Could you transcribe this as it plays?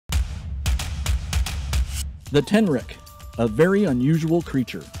The tenric, a very unusual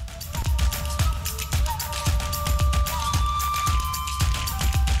creature.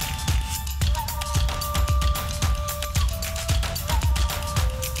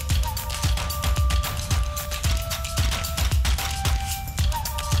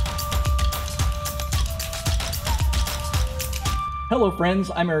 Hello friends,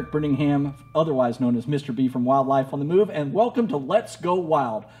 I'm Eric Brittingham, otherwise known as Mr. B from Wildlife on the Move, and welcome to Let's Go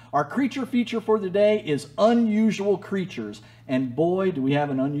Wild. Our creature feature for the day is unusual creatures, and boy do we have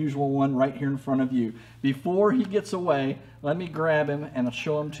an unusual one right here in front of you. Before he gets away, let me grab him and I'll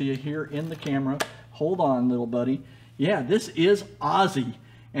show him to you here in the camera. Hold on, little buddy. Yeah, this is Ozzy.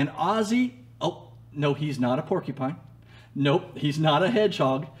 And Ozzy, oh, no, he's not a porcupine. Nope, he's not a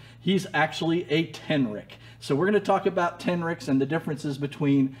hedgehog. He's actually a tenric. So we're going to talk about tenrics and the differences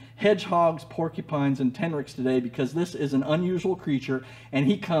between hedgehogs, porcupines, and tenrics today, because this is an unusual creature and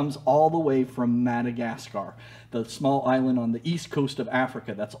he comes all the way from Madagascar, the small island on the east coast of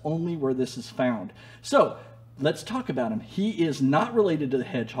Africa. That's only where this is found. So let's talk about him. He is not related to the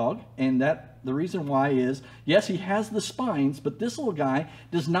hedgehog, and the reason why is, yes, he has the spines, but this little guy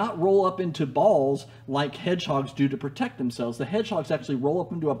does not roll up into balls like hedgehogs do to protect themselves. The hedgehogs actually roll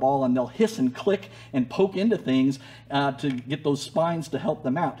up into a ball and they'll hiss and click and poke into things to get those spines to help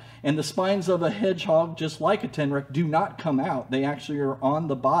them out. And the spines of a hedgehog, just like a tenric, do not come out. They actually are on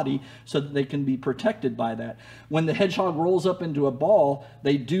the body so that they can be protected by that. When the hedgehog rolls up into a ball,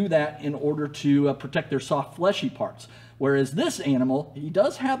 they do that in order to protect their soft fleshy parts. Whereas this animal, he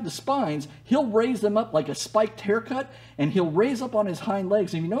does have the spines. He'll raise them up like a spiked haircut, and he'll raise up on his hind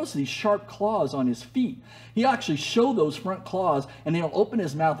legs. And you notice these sharp claws on his feet. He'll actually show those front claws, and he'll open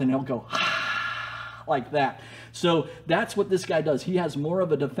his mouth and he'll go, like that. So that's what this guy does. He has more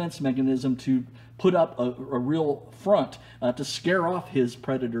of a defense mechanism to put up a real front to scare off his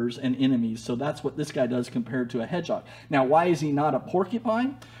predators and enemies. So that's what this guy does compared to a hedgehog. Now, why is he not a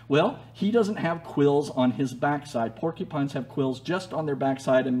porcupine? Well, he doesn't have quills on his backside. Porcupines have quills just on their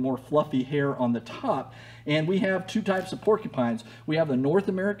backside and more fluffy hair on the top. And we have two types of porcupines. We have the North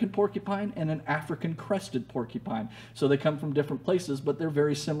American porcupine and an African crested porcupine. So they come from different places, but they're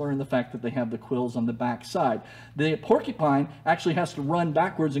very similar in the fact that they have the quills on the backside. The porcupine actually has to run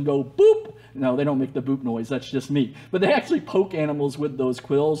backwards and go boop. No, they don't make the boop noise. That's just me. But they actually poke animals with those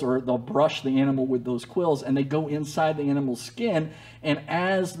quills, or they'll brush the animal with those quills, and they go inside the animal's skin. And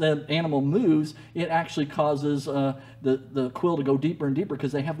as the animal moves, it actually causes the quill to go deeper and deeper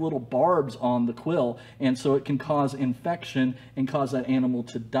because they have little barbs on the quill. And so it can cause infection and cause that animal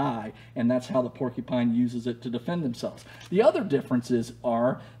to die. And that's how the porcupine uses it to defend themselves. The other differences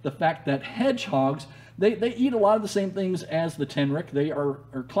are the fact that hedgehogs, they eat a lot of the same things as the tenric. They are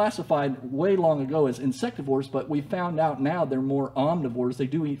classified way long ago as insectivores, but we found out now they're more omnivores. They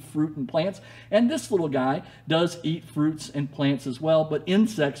do eat fruit and plants, and this little guy does eat fruits and plants as well, but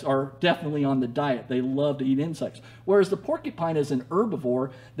insects are definitely on the diet. They love to eat insects. Whereas the porcupine is an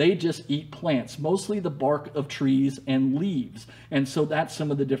herbivore, they just eat plants, mostly the bark of trees and leaves, and so that's some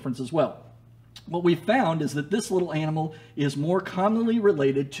of the difference as well. What we found is that this little animal is more commonly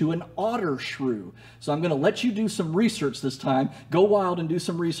related to an otter shrew. So I'm going to let you do some research this time. Go wild and do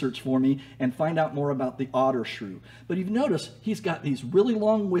some research for me and find out more about the otter shrew. But you've noticed he's got these really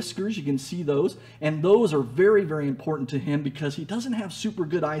long whiskers. You can see those. And those are very, very important to him because he doesn't have super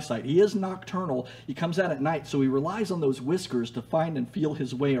good eyesight. He is nocturnal. He comes out at night, so he relies on those whiskers to find and feel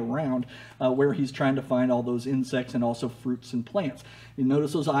his way around where he's trying to find all those insects and also fruits and plants. You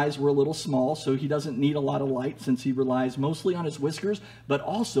notice those eyes were a little small, so he doesn't need a lot of light since he relies mostly on his whiskers, but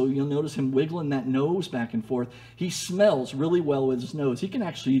also you'll notice him wiggling that nose back and forth. He smells really well with his nose. He can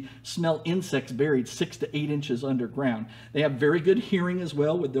actually smell insects buried 6 to 8 inches underground. They have very good hearing as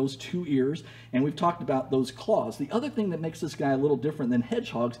well with those 2 ears, and we've talked about those claws. The other thing that makes this guy a little different than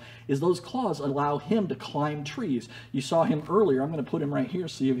hedgehogs is those claws allow him to climb trees. You saw him earlier. I'm going to put him right here,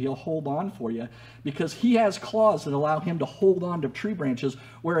 see if he'll hold on for you, because he has claws that allow him to hold on to tree branches,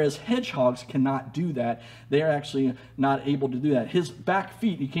 whereas hedgehogs cannot do that. They're actually not able to do that. His back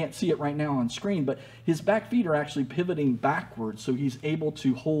feet, you can't see it right now on screen, but his back feet are actually pivoting backwards, so he's able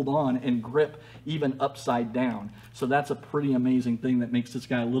to hold on and grip even upside down. So that's a pretty amazing thing that makes this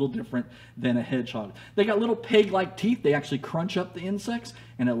guy a little different than a hedgehog. They got little peg-like teeth. They actually crunch up the insects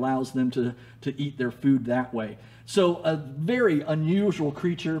and allows them to eat their food that way. So a very unusual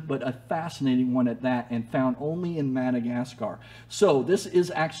creature, but a fascinating one at that, and found only in Madagascar. So this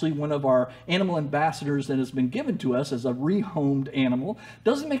is actually one of our animal ambassadors that has been given to us as a rehomed animal.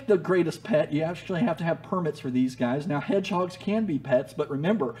 Doesn't make the greatest pet. You actually have to have permits for these guys. Now hedgehogs can be pets, but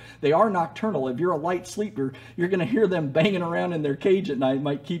remember, they are nocturnal. If you're a light sleeper, you're going to hear them banging around in their cage at night. It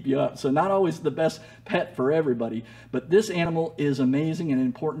might keep you up. So not always the best pet for everybody, but this animal is amazing and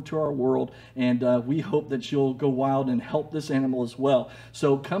important to our world, and we hope that you'll go wild and help this animal as well.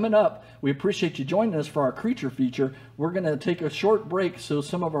 So coming up, we appreciate you joining us for our creature feature. We're going to take a short break so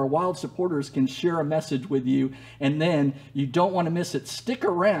some of our wild supporters can share a message with you, and then you don't want to miss it. Stick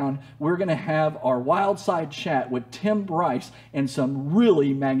around. We're going to have our wild side chat with Tim Bryce and some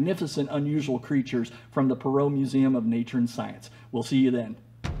really magnificent unusual creatures from the Perot Museum of Nature and Science. We'll see you then.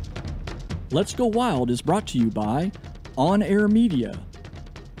 Let's Go Wild is brought to you by On Air Media,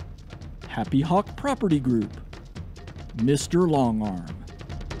 Happy Hawk Property Group, Mr. Longarm.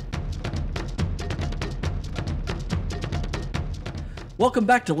 Welcome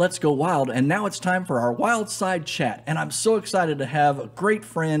back to Let's Go Wild, and now it's time for our Wild Side Chat. And I'm so excited to have a great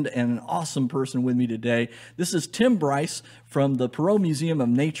friend and an awesome person with me today. This is Tim Bryce from the Perot Museum of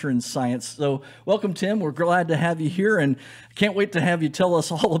Nature and Science. So welcome, Tim. We're glad to have you here, and can't wait to have you tell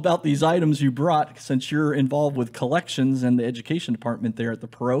us all about these items you brought, since you're involved with collections and the education department there at the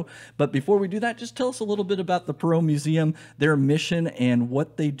Perot. But before we do that, just tell us a little bit about the Perot Museum, their mission, and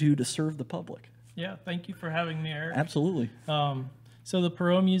what they do to serve the public. Yeah, thank you for having me, Eric. Absolutely. So the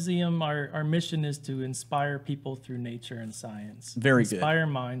Perot Museum, our mission is to inspire people through nature and science. Very good. Inspire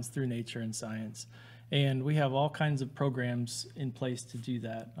minds through nature and science. And we have all kinds of programs in place to do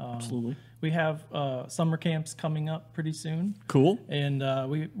that. Absolutely. We have summer camps coming up pretty soon. Cool. And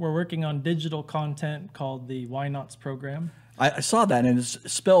we're working on digital content called the Why Nots program. I saw that, and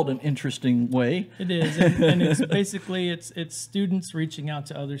it's spelled an interesting way. It is, and it's basically it's students reaching out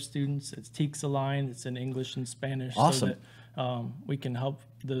to other students. It's Teaks Aligned. It's in English and Spanish. Awesome. So that we can help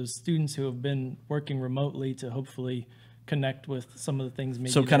those students who have been working remotely to hopefully connect with some of the things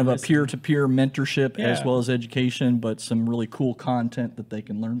maybe. So kind of a peer-to-peer mentorship as Yeah. well as education, but some really cool content that they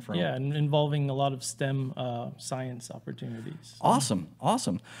can learn from. Yeah, and involving a lot of STEM science opportunities. Awesome,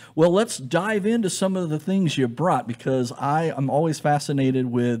 awesome. Well, let's dive into some of the things you brought, because I am always fascinated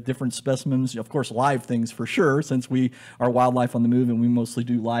with different specimens, of course live things for sure, since we are Wildlife on the Move and we mostly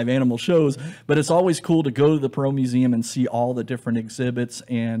do live animal shows, but it's always cool to go to the Perot Museum and see all the different exhibits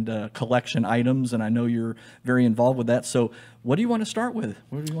and collection items, and I know you're very involved with that. So what do you want to start with?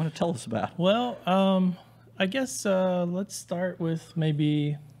 What do you want to tell us about? Well, I guess let's start with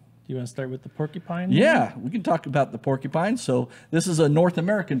maybe. Do you want to start with the porcupine? Yeah, we can talk about the porcupine. So this is a North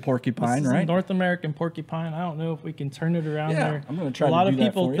American porcupine, This is right? a North American porcupine. I don't know if we can turn it around Yeah, there. I'm going to try A lot to of do that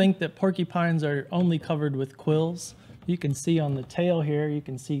people for you. think that porcupines are only covered with quills. You can see on the tail here, you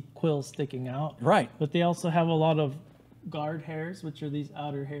can see quills sticking out. Right. But they also have a lot of guard hairs, which are these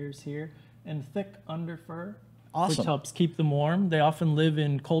outer hairs here, and thick under fur. Awesome. Which helps keep them warm. They often live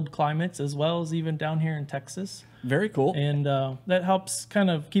in cold climates as well as even down here in Texas. Very cool. And that helps kind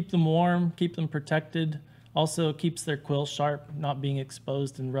of keep them warm, keep them protected. Also keeps their quill sharp, not being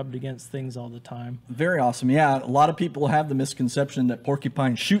exposed and rubbed against things all the time. Very awesome. Yeah, a lot of people have the misconception that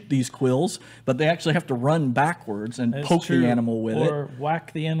porcupines shoot these quills, but they actually have to run backwards and That's poke true. the animal with it. Or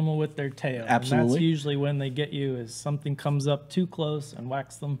whack the animal with their tail. Absolutely. And that's usually when they get you, is something comes up too close and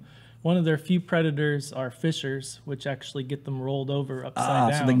whacks them. One of their few predators are fishers, which actually get them rolled over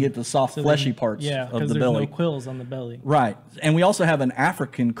upside down. So they can get the soft, fleshy parts yeah, of because the there's belly. no quills on the belly. Right. And we also have an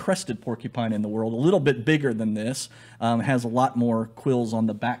African crested porcupine in the world, a little bit bigger than this. Has a lot more quills on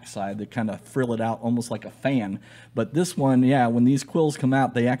the backside that kind of frill it out almost like a fan. But this one, yeah, when these quills come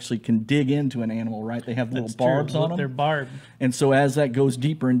out, they actually can dig into an animal, right? They have little That's barbs true. on them. They're barbed. And so as that goes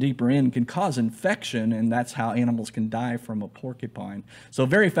deeper and deeper in, can cause infection, and that's how animals can die from a porcupine. So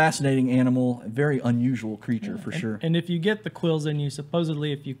very fascinating animal, very unusual creature for sure. And if you get the quills in you,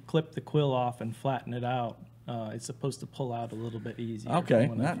 supposedly if you clip the quill off and flatten it out, it's supposed to pull out a little bit easier. Okay,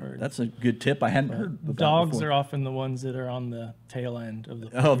 from what I've heard. that's a good tip. I hadn't heard of that Dogs before. are often the ones that are on the tail end of the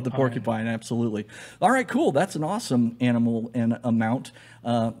porcupine. Of the porcupine, absolutely. All right, cool. That's an awesome animal and a mount.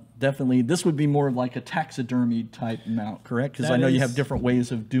 Definitely, this would be more like a taxidermy type mount, correct? Because I know you have different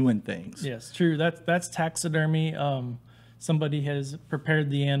ways of doing things. Yes, true. That's taxidermy. Somebody has prepared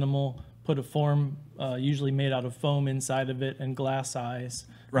the animal, put a form, usually made out of foam inside of it, and glass eyes.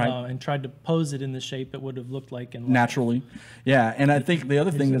 Right. And tried to pose it in the shape it would have looked like in life. Naturally. Yeah. And I think the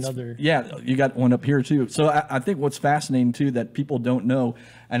other thing you got one up here too. So I think what's fascinating too that people don't know,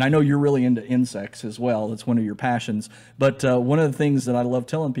 and I know you're really into insects as well. That's one of your passions. But one of the things that I love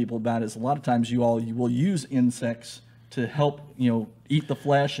telling people about is a lot of times you will use insects to help, eat the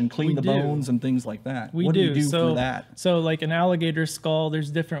flesh and clean the bones and things like that. What do you do for that? So like an alligator skull, there's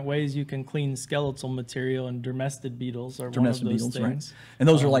different ways you can clean skeletal material, and dermestid beetles are one of those things. Right? And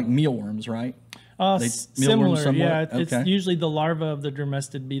those are like mealworms, right? Similar, yeah. It's usually the larva of the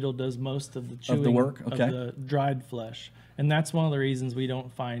dermestid beetle does most of the chewing of the work, of the dried flesh. And that's one of the reasons we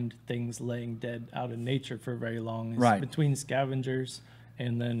don't find things laying dead out in nature for very long. Is between scavengers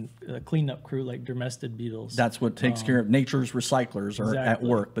and then a cleanup crew like dermestid beetles. That's what takes care of nature's recyclers are at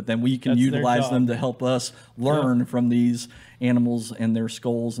work, but then we can utilize them to help us learn from these animals and their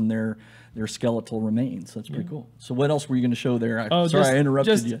skulls and their skeletal remains. That's pretty cool. So what else were you going to show there? Sorry, I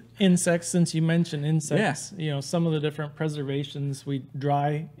interrupted you. Insects, since you mentioned insects. Some of the different preservations, we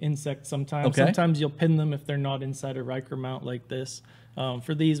dry insects sometimes. Sometimes you'll pin them if they're not inside a Riker mount like this.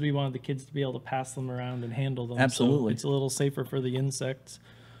 For these, we wanted the kids to be able to pass them around and handle them. Absolutely. So it's a little safer for the insects.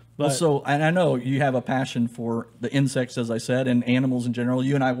 But, and I know you have a passion for the insects, as I said, and animals in general.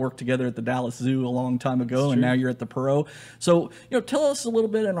 You and I worked together at the Dallas Zoo a long time ago, and now you're at the Perot. So, tell us a little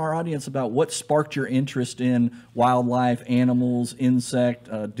bit in our audience about what sparked your interest in wildlife, animals, insect,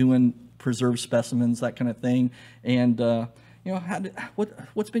 doing preserved specimens, that kind of thing. And,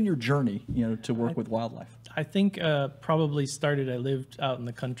 what's been your journey, to work with wildlife? I think probably started, I lived out in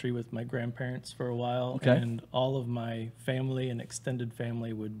the country with my grandparents for a while, and all of my family and extended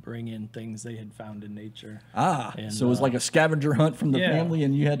family would bring in things they had found in nature. So it was like a scavenger hunt from the family,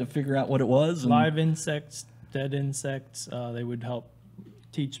 and you had to figure out what it was? Live insects, dead insects. They would help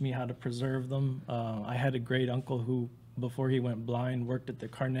teach me how to preserve them. I had a great uncle who, before he went blind, worked at the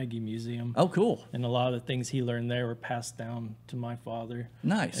Carnegie Museum. Oh, cool. And a lot of the things he learned there were passed down to my father.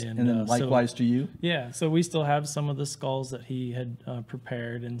 Nice. And then likewise to you? Yeah. So we still have some of the skulls that he had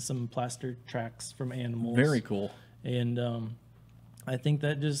prepared and some plaster tracks from animals. Very cool. And I think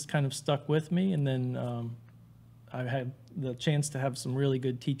that just kind of stuck with me. And then I had the chance to have some really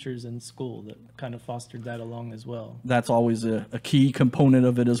good teachers in school that kind of fostered that along as well. That's always a key component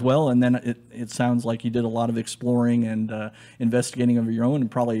of it as well. And then it sounds like you did a lot of exploring and investigating of your own, and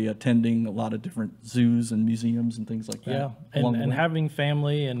probably attending a lot of different zoos and museums and things like that. Yeah, and having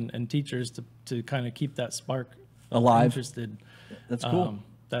family and teachers to kind of keep that spark alive. Interested. That's cool.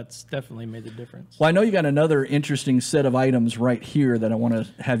 That's definitely made the difference. Well, I know you got another interesting set of items right here that I want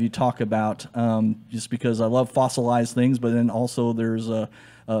to have you talk about, just because I love fossilized things, but then also there's a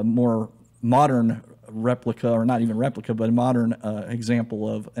more modern replica, or not even replica, but a modern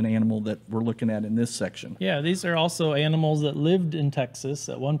example of an animal that we're looking at in this section. Yeah, these are also animals that lived in Texas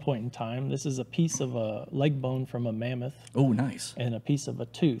at one point in time. This is a piece of a leg bone from a mammoth. Oh, nice. And a piece of a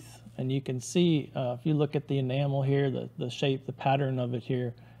tooth. And you can see, if you look at the enamel here, the shape, the pattern of it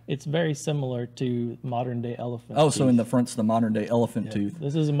here, it's very similar to modern-day elephant teeth. So in the front's the modern-day elephant tooth.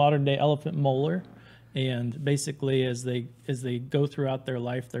 This is a modern-day elephant molar. And basically, as they go throughout their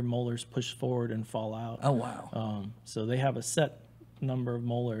life, their molars push forward and fall out. Oh, wow. So they have a set number of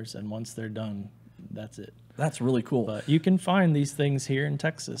molars, and once they're done, that's it. That's really cool. But you can find these things here in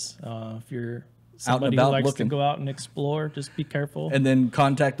Texas. If you're somebody who likes to go out and explore, just be careful. And then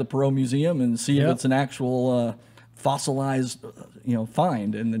contact the Perot Museum and see if it's an actual fossilized,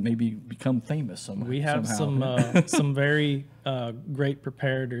 find, and then maybe become famous somehow. We have some very great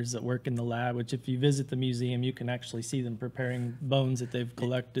preparators that work in the lab, which if you visit the museum, you can actually see them preparing bones that they've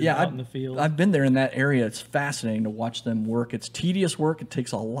collected out in the field. I've been there in that area. It's fascinating to watch them work. It's tedious work. It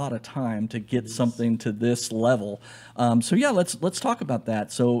takes a lot of time to get something to this level. So yeah, let's talk about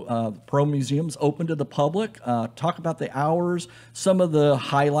that. So Perot Museum's open to the public. Talk about the hours, some of the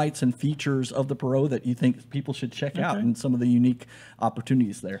highlights and features of the Perot that you think people should check out, and some of the unique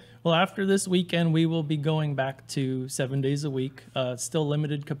opportunities there. Well, after this weekend, we will be going back to 7 days a week. It's still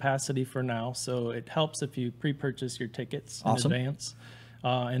limited capacity for now, so it helps if you pre-purchase your tickets in advance,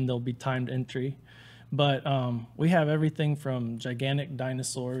 and there'll be timed entry. But we have everything from gigantic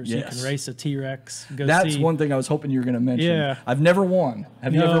dinosaurs. You can race a T-Rex. That's one thing I was hoping you were going to mention. Yeah. I've never won.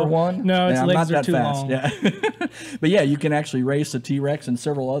 Have you ever won? No, its legs are too long. Yeah. But yeah, you can actually race a T-Rex and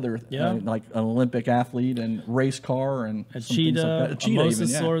several other, like an Olympic athlete and race car and a cheetah, like that. A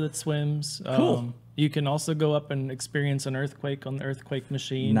mosasaur that swims. Cool. You can also go up and experience an earthquake on the earthquake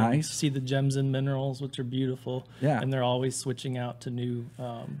machine. Nice. See the gems and minerals, which are beautiful. Yeah. And they're always switching out to new.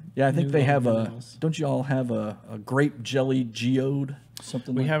 I think they have minerals. Don't you all have a grape jelly geode?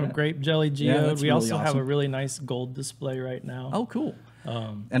 Something we like have that? a grape jelly geode. We really also awesome. have a really nice gold display right now. Oh, cool.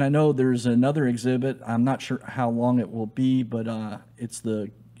 And I know there's another exhibit. I'm not sure how long it will be, but it's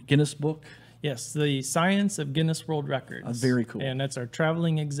the Guinness Book. Yes, the Science of Guinness World Records. Very cool. And that's our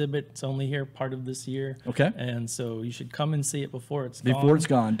traveling exhibit. It's only here part of this year. Okay. And so you should come and see it before it's gone. Before it's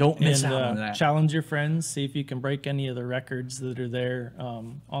gone. Don't miss out on that. Challenge your friends. See if you can break any of the records that are there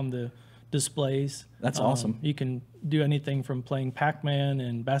on the displays. That's awesome. You can do anything from playing Pac-Man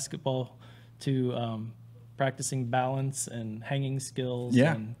and basketball to practicing balance and hanging skills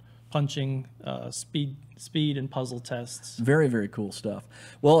and punching, speed and puzzle tests. Very, very cool stuff.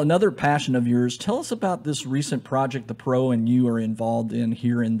 Well, another passion of yours, tell us about this recent project the Pro and you are involved in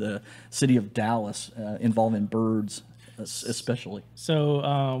here in the city of Dallas, involving birds especially.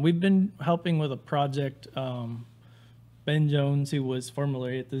 So we've been helping with a project. Ben Jones, who was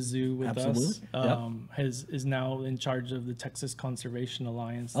formerly at the zoo with us, is now in charge of the Texas Conservation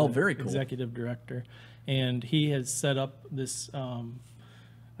Alliance. Very cool. Executive director. And he has set up this,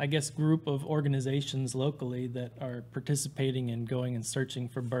 I guess, group of organizations locally that are participating in going and searching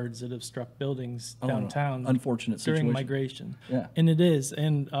for birds that have struck buildings downtown. Unfortunate situation. During migration. Yeah. And it is.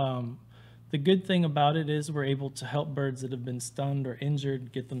 And the good thing about it is we're able to help birds that have been stunned or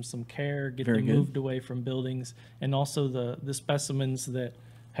injured, get them some care, get them moved away from buildings, and also the specimens that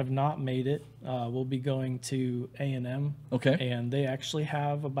have not made it will be going to A&M. Okay. And they actually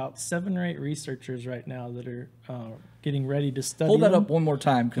have about 7 or 8 researchers right now that are getting ready to study Hold that them. up one more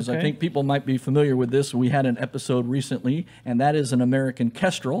time, because I think people might be familiar with this. We had an episode recently, and that is an American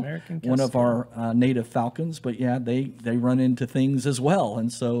kestrel, one of our native falcons. But yeah, they run into things as well,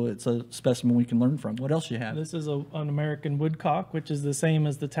 and so it's a specimen we can learn from. What else you have? This is an American woodcock, which is the same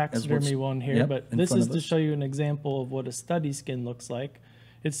as the taxidermy one here, but this is to show you an example of what a study skin looks like.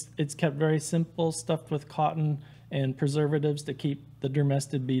 It's kept very simple, stuffed with cotton and preservatives to keep the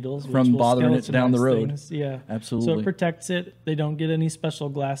dermestid beetles from bothering it down the road. Things. Yeah, absolutely. So it protects it. They don't get any special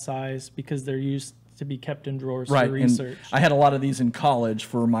glass eyes because they're used to be kept in drawers for research. And I had a lot of these in college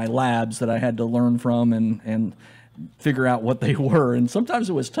for my labs that I had to learn from and figure out what they were, and sometimes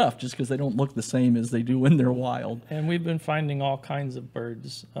it was tough just because they don't look the same as they do when they're wild. And we've been finding all kinds of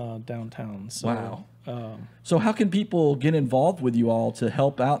birds downtown. So, wow. So how can people get involved with you all to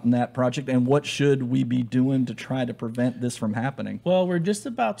help out in that project, and what should we be doing to try to prevent this from happening? Well, we're just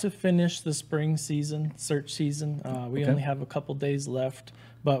about to finish the spring season, search season. We only have a couple days left,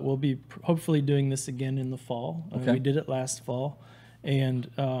 but we'll be hopefully doing this again in the fall. We did it last fall. And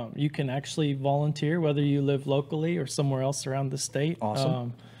you can actually volunteer, whether you live locally or somewhere else around the state.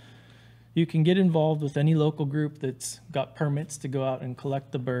 Awesome. You can get involved with any local group that's got permits to go out and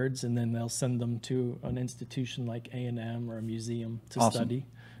collect the birds, and then they'll send them to an institution like A&M or a museum to study.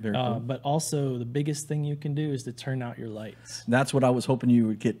 Very cool. But also, the biggest thing you can do is to turn out your lights. That's what I was hoping you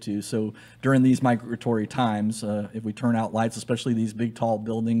would get to. So during these migratory times, if we turn out lights, especially these big, tall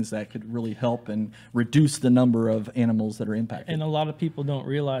buildings, that could really help and reduce the number of animals that are impacted. And a lot of people don't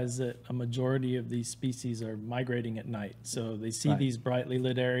realize that a majority of these species are migrating at night. So they see these brightly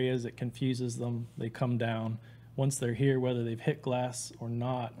lit areas, it confuses them, they come down. Once they're here, whether they've hit glass or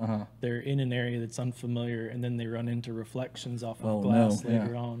not, they're in an area that's unfamiliar, and then they run into reflections off of glass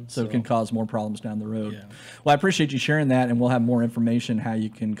later on. So it can cause more problems down the road. Yeah. Well, I appreciate you sharing that, and we'll have more information how you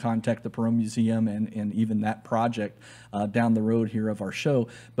can contact the Perot Museum and even that project down the road here of our show.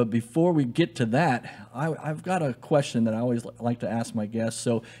 But before we get to that, I've got a question that I always like to ask my guests.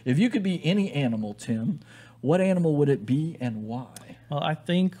 So if you could be any animal, Tim, what animal would it be and why? Well, I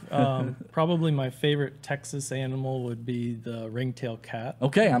think probably my favorite Texas animal would be the ringtail cat.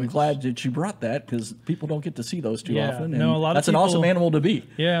 Okay, I'm glad that you brought that, because people don't get to see those too often. No, a lot that's of people, an awesome animal to be.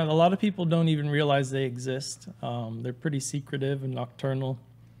 Yeah, a lot of people don't even realize they exist. They're pretty secretive and nocturnal.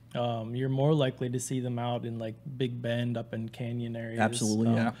 You're more likely to see them out in like Big Bend, up in canyon areas.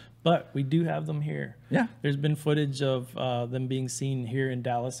 Absolutely, yeah. But we do have them here. Yeah. There's been footage of them being seen here in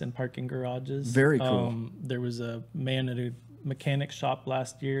Dallas in parking garages. Very cool. There was a man at a mechanic shop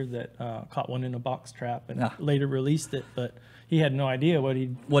last year that caught one in a box trap and later released it, but he had no idea what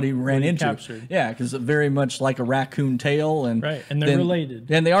he ran into. Captured. Yeah, because very much like a raccoon tail, and and they're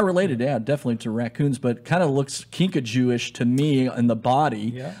related. And they are related, yeah, definitely to raccoons, but kind of looks kinkajou-ish to me in the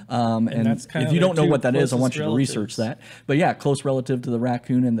body. Yeah. And that's kind if you don't know what that is, I want you to relatives. research that. But yeah, close relative to the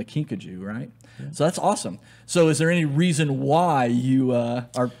raccoon and the kinkajou, right? Yeah. So that's awesome. So is there any reason why you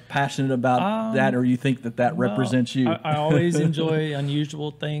are passionate about that, or you think that represents you? I always enjoy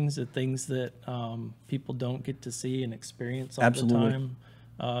unusual things, the things that people don't get to see and experience all the time.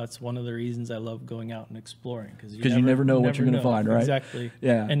 It's one of the reasons I love going out and exploring, because you never know what you're going to find, right? Exactly.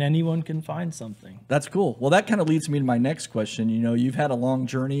 Yeah. And anyone can find something. That's cool. Well, that kind of leads me to my next question. You know, you've had a long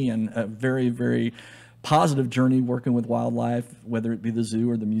journey and a very, very positive journey working with wildlife, whether it be the zoo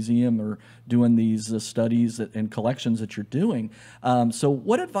or the museum or doing these studies and collections that you're doing. So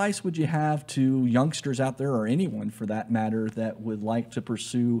what advice would you have to youngsters out there, or anyone for that matter, that would like to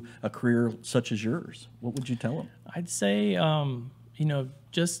pursue a career such as yours? What would you tell them? I'd say, you know,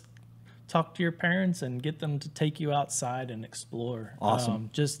 just talk to your parents and get them to take you outside and explore. Awesome.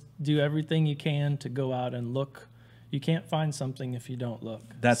 Just do everything you can to go out and look. You can't find something if you don't look.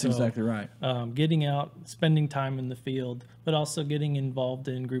 That's exactly right. Getting out, spending time in the field, but also getting involved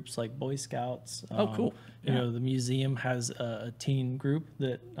in groups like Boy Scouts. Oh, cool. You know, the museum has a teen group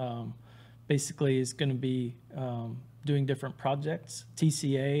that basically is going to be doing different projects.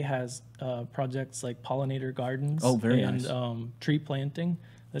 TCA has projects like pollinator gardens. Oh, very nice. And tree planting.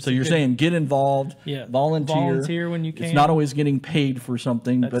 So you're saying get involved, volunteer when you can. It's not always getting paid for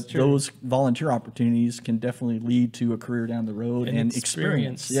something, but true. those volunteer opportunities can definitely lead to a career down the road and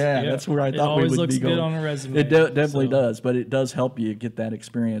experience. Yeah, that's where I thought we would be going. It always looks good on a resume. It definitely does, but it does help you get that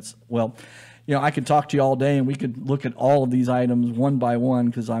experience. Well, you know, I could talk to you all day, and we could look at all of these items one by one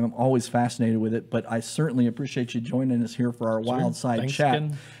because I'm always fascinated with it. But I certainly appreciate you joining us here for our Wild Side Chat.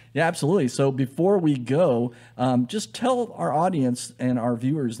 Again. Yeah, absolutely. So before we go, just tell our audience and our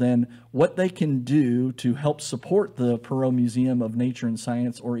viewers then what they can do to help support the Perot Museum of Nature and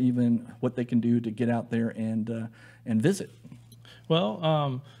Science, or even what they can do to get out there and visit.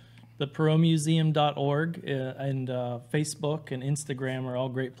 Well, the perotmuseum.org and Facebook and Instagram are all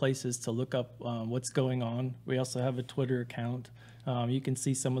great places to look up what's going on. We also have a Twitter account. You can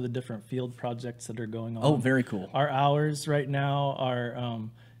see some of the different field projects that are going on. Oh, very cool. Our hours right now are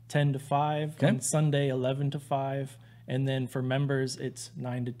 10 to 5, okay. and Sunday 11 to 5. And then for members, it's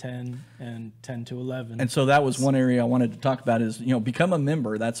 9 to 10 and 10 to 11. And so that was one area I wanted to talk about is, you know, become a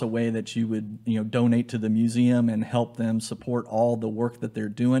member. That's a way that you would, you know, donate to the museum and help them support all the work that they're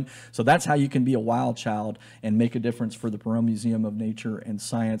doing. So that's how you can be a wild child and make a difference for the Perot Museum of Nature and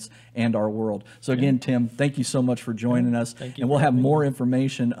Science and our world. So again, Tim, thank you so much for joining us. Thank you. And we'll have more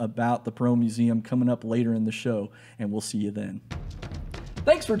information about the Perot Museum coming up later in the show, and we'll see you then.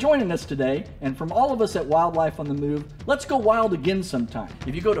 Thanks for joining us today, and from all of us at Wildlife on the Move, let's go wild again sometime.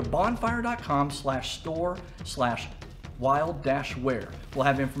 If you go to bonfire.com/store/wild-wear, we'll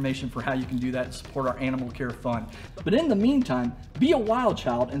have information for how you can do that and support our animal care fund. But in the meantime, be a wild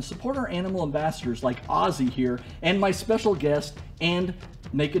child and support our animal ambassadors like Ozzy here and my special guest, and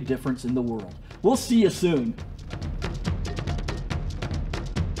make a difference in the world. We'll see you soon.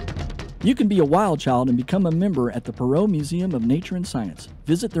 You can be a wild child and become a member at the Perot Museum of Nature and Science.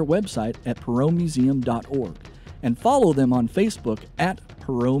 Visit their website at perotmuseum.org and follow them on Facebook at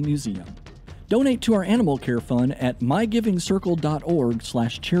Perot Museum. Donate to our animal care fund at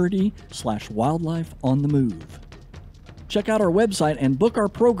mygivingcircle.org/charity/wildlife on the move. Check out our website and book our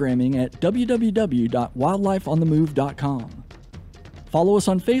programming at www.wildlifeonthemove.com. Follow us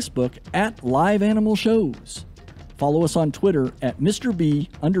on Facebook at Live Animal Shows. Follow us on Twitter at MrB_WOTM.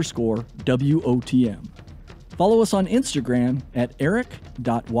 Follow us on Instagram at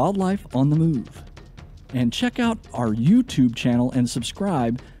eric.wildlifeonthemove. And check out our YouTube channel and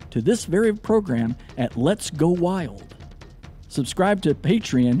subscribe to this very program at Let's Go Wild. Subscribe to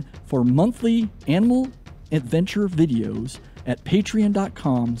Patreon for monthly animal adventure videos at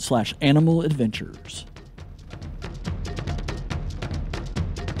patreon.com/animaladventures.